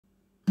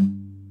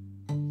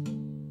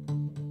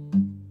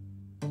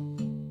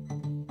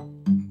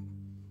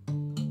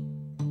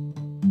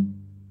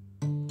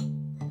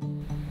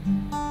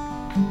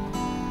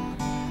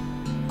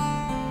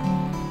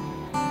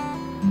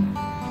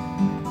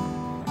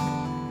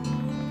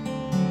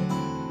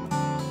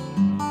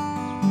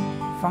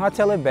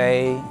Fagatele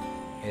Bay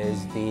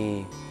is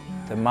the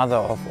mother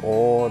of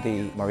all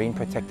the marine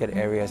protected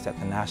areas that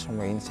the National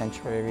Marine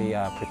Sanctuary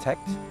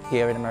protect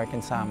here in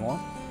American Samoa.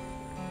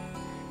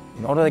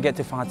 In order to get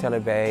to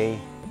Fagatele Bay,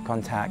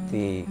 contact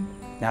the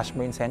National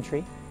Marine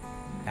Sanctuary,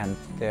 and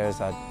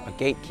there's a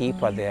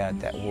gatekeeper there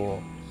that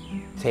will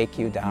take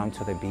you down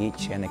to the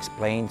beach and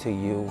explain to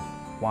you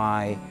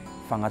why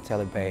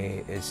Fagatele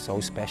Bay is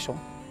so special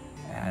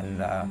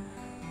and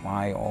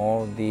why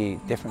all the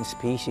different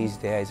species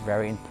there is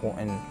very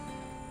important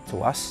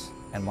to us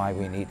and why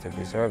we need to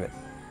preserve it.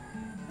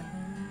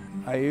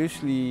 I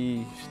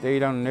usually stay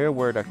down there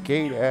where the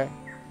gate at.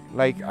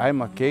 Like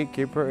I'm a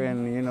gatekeeper,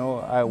 and you know,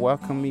 I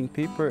welcoming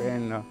people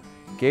and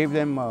gave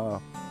them a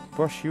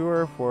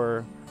brochure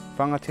for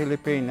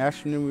Fagatele Bay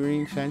National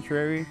Marine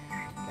Sanctuary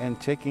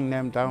and taking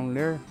them down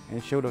there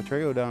and show the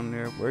trail down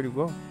there where to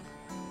go.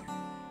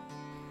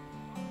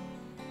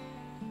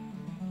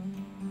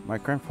 My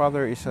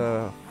grandfather is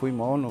a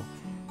Fuimono.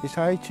 He's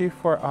high chief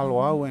for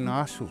Aloau and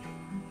Asu.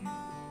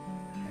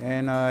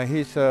 And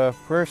his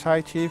first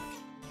high chief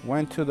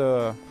went to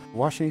the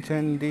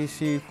Washington,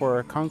 D.C.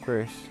 for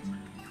Congress.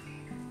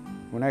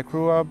 When I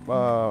grew up,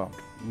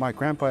 my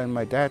grandpa and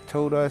my dad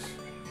told us,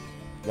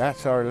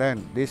 that's our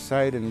land, this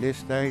side and this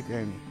side,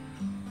 and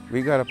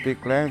we got a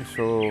big land,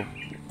 so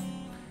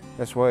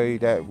that's why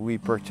that we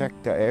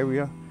protect the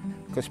area.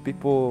 Because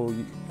people,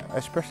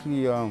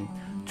 especially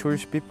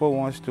tourist people,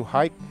 wants to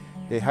hike.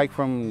 They hike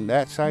from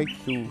that side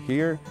to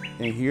here,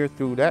 and here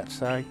through that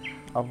side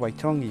of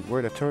Waitongi,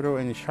 where the turtle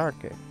and the shark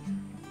are.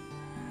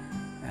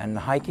 And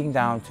hiking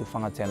down to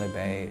Fagatele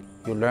Bay,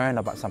 you learn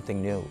about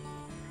something new.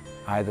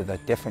 Either the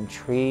different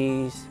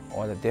trees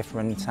or the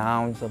different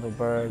sounds of the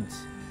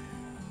birds.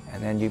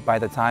 And then by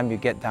the time you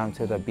get down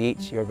to the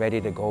beach, you're ready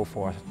to go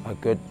for a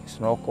good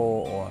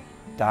snorkel or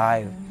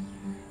dive.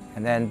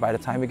 And then by the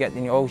time you get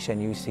in the ocean,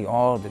 you see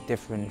all the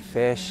different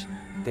fish,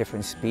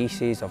 different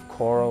species of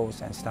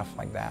corals and stuff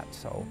like that.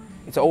 So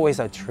it's always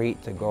a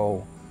treat to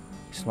go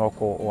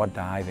snorkel or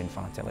dive in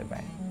Fagatele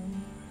Bay.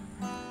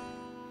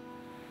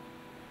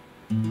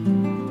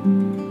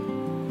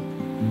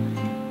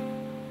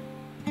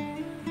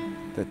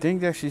 The thing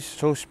that is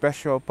so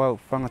special about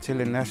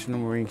Fagatele National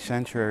Marine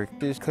Sanctuary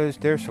is because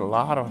there's a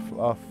lot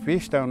of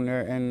fish down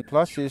there, and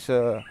plus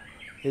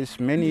it's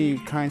many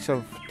kinds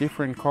of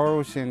different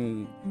corals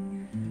and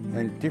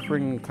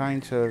different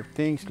kinds of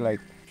things like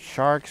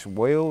sharks,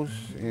 whales,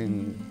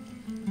 and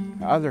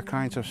other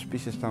kinds of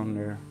species down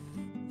there.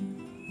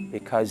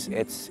 Because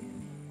it's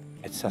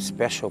a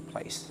special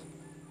place.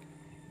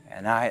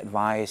 And I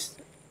advise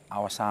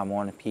our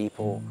Samoan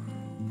people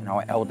and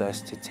our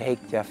elders to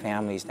take their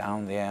families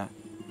down there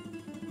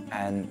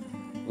and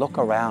look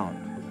around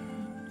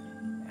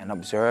and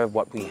observe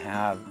what we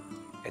have.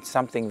 It's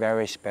something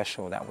very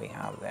special that we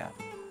have there.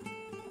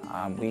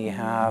 We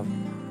have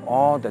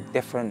all the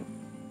different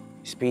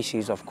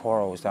species of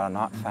corals that are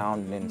not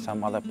found in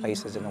some other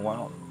places in the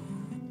world.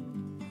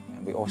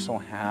 And we also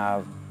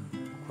have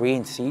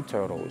green sea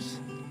turtles,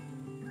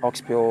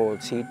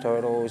 hawksbill sea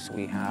turtles.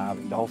 We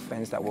have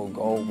dolphins that will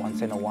go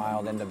once in a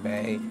while in the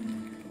bay.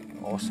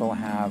 We also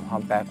have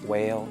humpback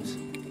whales.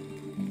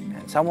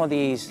 And some of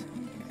these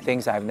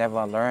things I've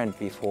never learned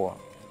before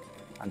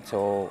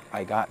until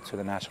I got to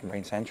the National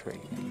Marine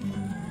Sanctuary.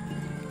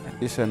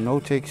 It's a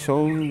no-take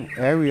zone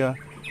area.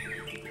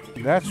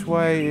 That's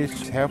why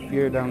it's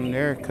healthier down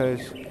there,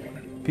 because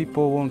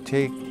people won't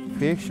take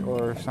fish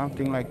or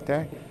something like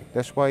that.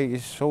 That's why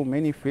it's so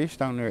many fish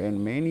down there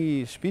and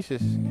many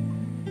species.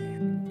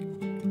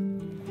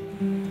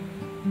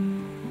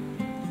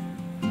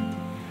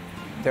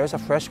 There's a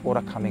fresh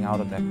water coming out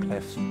of that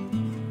cliff.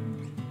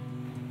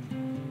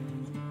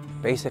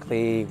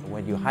 Basically,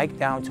 when you hike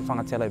down to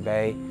Fagatele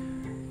Bay,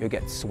 you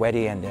get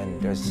sweaty and then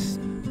there's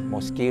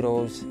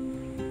mosquitoes,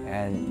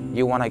 and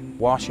you want to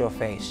wash your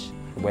face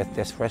with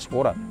this fresh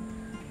water.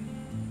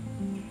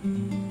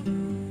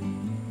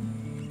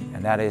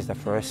 And that is the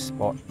first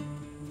spot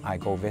I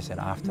go visit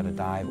after the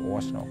dive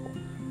or snorkel.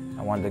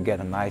 I wanted to get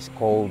a nice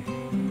cold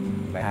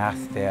bath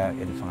there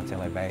in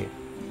Fagatele Bay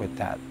with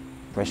that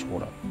fresh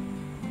water.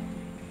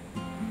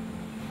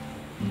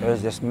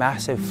 There's this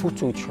massive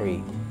futu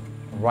tree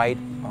right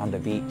on the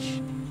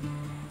beach.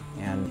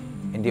 And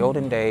in the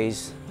olden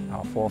days,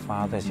 our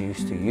forefathers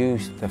used to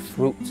use the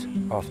fruit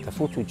of the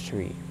futu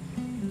tree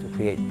to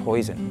create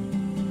poison.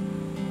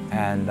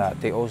 And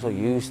they also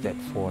used it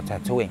for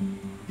tattooing.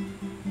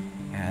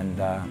 And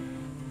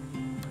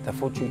the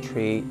futu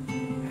tree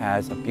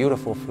has a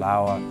beautiful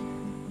flower,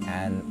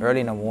 and early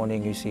in the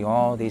morning you see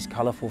all these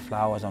colorful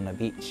flowers on the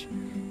beach.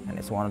 And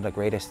it's one of the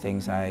greatest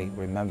things I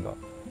remember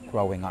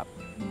growing up.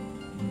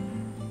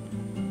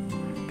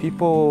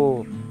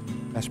 People,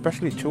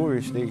 especially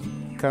tourists, they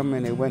come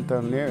and they went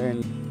down there,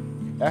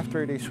 and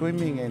after they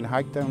swimming and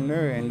hiked down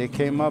there, and they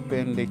came up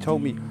and they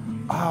told me,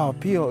 "Oh,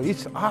 Pio,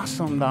 it's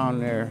awesome down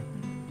there."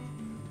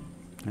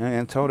 And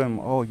I told them,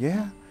 "Oh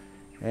yeah,"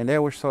 and they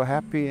were so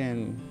happy,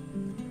 and